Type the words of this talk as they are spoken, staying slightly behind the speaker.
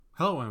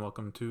Hello and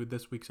welcome to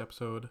this week's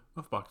episode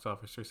of Box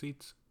Office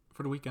Receipts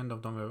for the weekend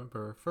of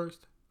November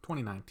 1st,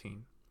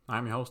 2019.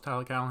 I'm your host,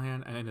 Tyler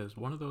Callahan, and it is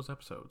one of those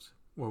episodes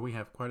where we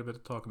have quite a bit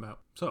to talk about.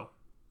 So,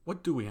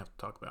 what do we have to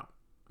talk about?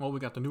 Well, we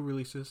got the new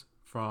releases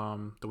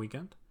from the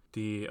weekend,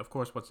 of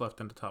course, what's left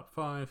in the top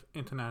 5,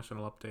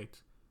 international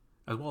updates,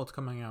 as well as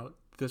coming out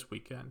this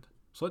weekend.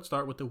 So let's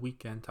start with the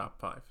weekend top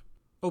 5.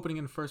 Opening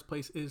in first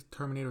place is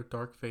Terminator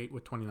Dark Fate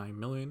with 29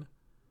 million.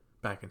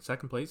 Back in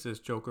second place is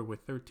Joker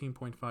with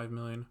 13.5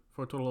 million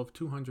for a total of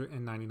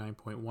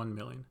 299.1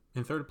 million.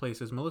 In third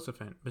place is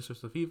Maleficent,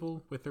 Mistress of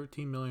Evil with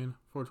 13 million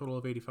for a total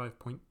of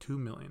 85.2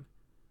 million.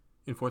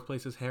 In fourth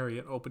place is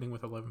Harriet, opening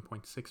with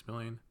 11.6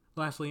 million.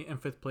 Lastly, in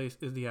fifth place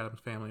is The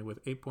Addams Family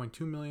with 8.2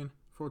 million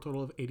for a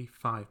total of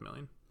 85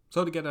 million.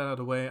 So to get that out of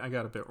the way, I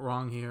got a bit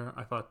wrong here.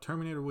 I thought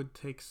Terminator would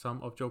take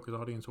some of Joker's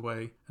audience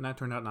away, and that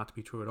turned out not to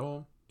be true at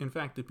all. In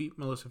fact, it beat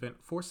Maleficent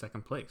for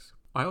second place.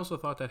 I also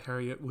thought that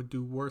Harriet would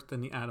do worse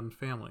than The Addams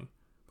Family,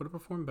 but it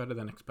performed better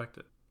than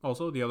expected.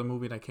 Also, the other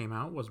movie that came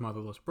out was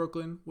Motherless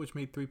Brooklyn, which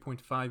made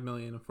 3.5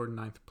 million for a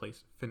 9th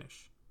place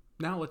finish.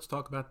 Now let's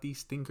talk about the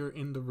stinker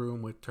in the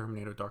room with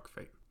Terminator Dark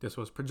Fate. This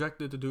was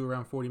projected to do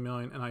around 40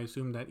 million, and I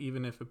assumed that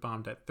even if it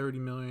bombed at 30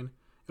 million,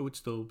 it would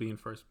still be in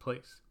first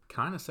place.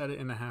 Kinda said it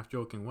in a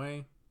half-joking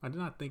way. I did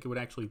not think it would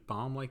actually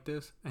bomb like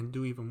this and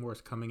do even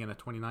worse coming in at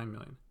 29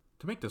 million.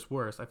 To make this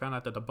worse, I found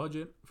out that the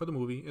budget for the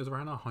movie is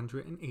around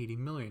 180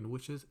 million,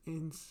 which is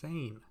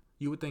insane.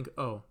 You would think,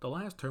 oh, the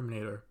last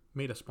Terminator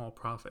made a small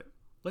profit.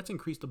 Let's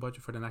increase the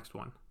budget for the next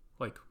one.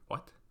 Like,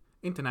 what?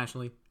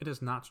 Internationally, it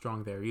is not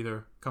strong there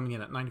either, coming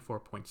in at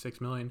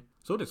 94.6 million,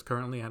 so it is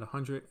currently at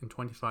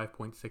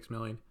 125.6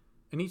 million.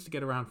 It needs to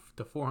get around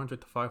the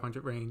 400 to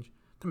 500 range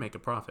to make a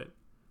profit,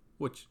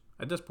 which,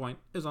 at this point,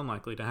 is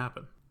unlikely to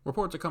happen.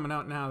 Reports are coming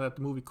out now that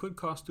the movie could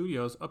cost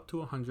studios up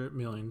to $100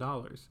 million.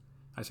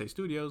 I say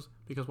studios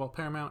because while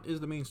Paramount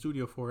is the main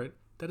studio for it,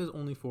 that is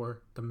only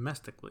for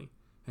domestically.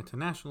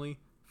 Internationally,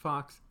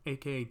 Fox,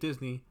 aka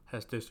Disney,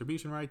 has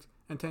distribution rights,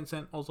 and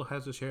Tencent also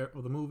has a share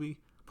of the movie,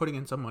 putting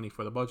in some money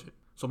for the budget.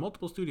 So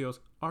multiple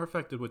studios are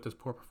affected with this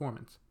poor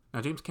performance.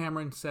 Now James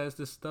Cameron says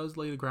this does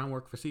lay the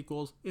groundwork for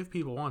sequels if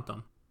people want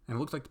them, and it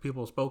looks like the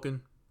people have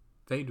spoken.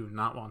 They do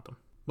not want them.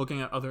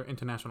 Looking at other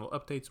international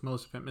updates,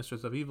 Maleficent,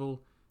 Mistress of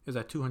Evil is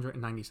at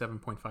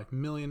 297.5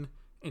 million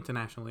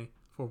internationally,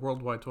 for a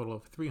worldwide total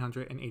of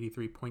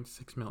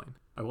 383.6 million.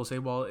 I will say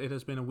while it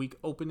has been a weak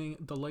opening,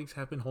 the legs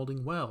have been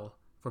holding well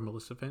for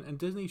Maleficent, and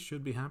Disney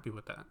should be happy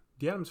with that.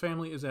 The Addams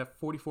Family is at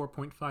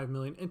 44.5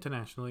 million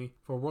internationally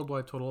for a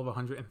worldwide total of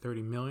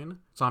 130 million.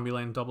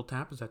 Zombieland Double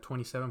Tap is at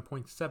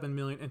 27.7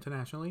 million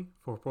internationally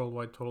for a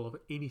worldwide total of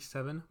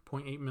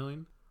 87.8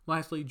 million.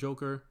 Lastly,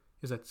 Joker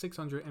is at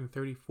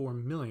 634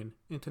 million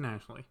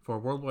internationally for a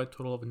worldwide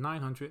total of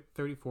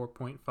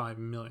 934.5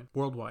 million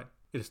worldwide.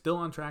 It is still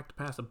on track to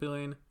pass $1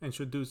 billion and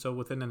should do so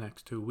within the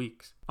next 2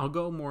 weeks. I'll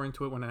go more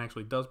into it when it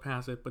actually does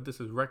pass it, but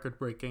this is record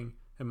breaking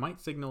and might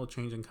signal a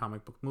change in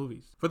comic book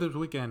movies. For this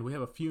weekend, we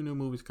have a few new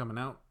movies coming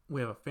out.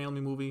 We have a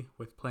family movie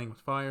with Playing with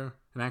Fire,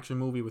 an action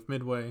movie with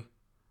Midway,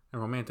 a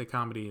romantic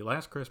comedy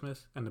Last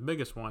Christmas, and the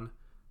biggest one,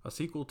 a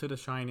sequel to The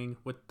Shining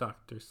with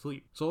Dr.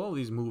 Sleep. So all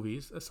these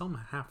movies, some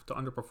have to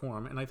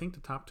underperform, and I think the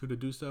top 2 to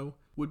do so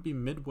would be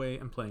Midway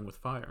and Playing with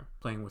Fire.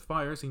 Playing with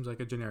Fire seems like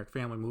a generic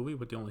family movie,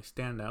 with the only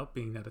standout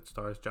being that it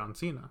stars John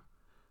Cena.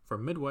 For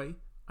Midway,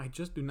 I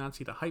just do not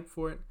see the hype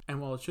for it, and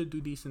while it should do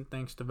decent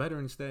thanks to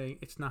Veterans Day,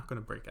 it's not going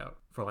to break out.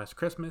 For Last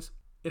Christmas,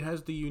 it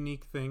has the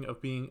unique thing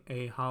of being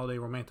a holiday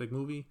romantic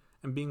movie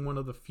and being one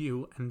of the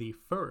few and the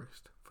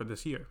first for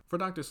this year. For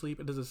Dr.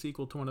 Sleep, it is a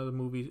sequel to one of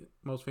the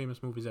most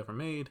famous movies ever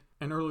made,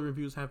 and early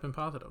reviews have been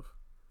positive.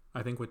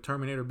 I think with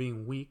Terminator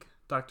being weak,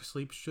 Dr.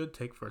 Sleep should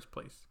take first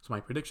place. So my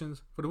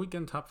predictions for the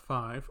weekend top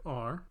 5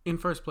 are: in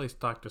first place,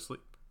 Dr.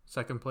 Sleep;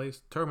 second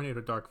place,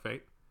 Terminator Dark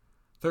Fate;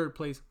 third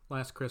place,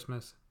 Last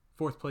Christmas;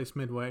 fourth place,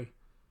 Midway;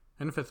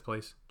 and fifth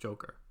place,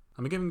 Joker.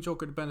 I'm giving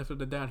Joker the benefit of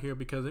the doubt here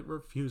because it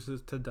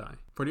refuses to die.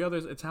 For the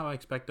others, it's how I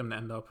expect them to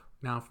end up.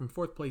 Now, from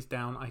fourth place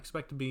down, I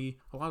expect to be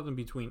a lot of them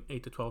between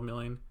 8 to 12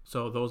 million,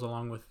 so those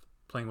along with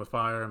Playing with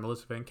Fire and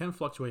Maleficent can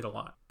fluctuate a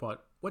lot.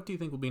 But what do you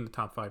think will be in the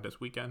top 5 this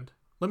weekend?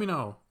 Let me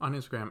know on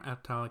Instagram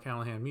at Tyler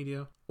Callahan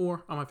Media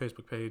or on my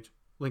Facebook page.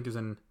 Link is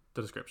in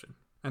the description.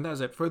 And that's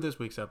it for this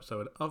week's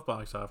episode of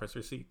Box Office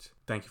Receipts.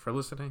 Thank you for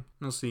listening,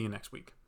 and I'll see you next week.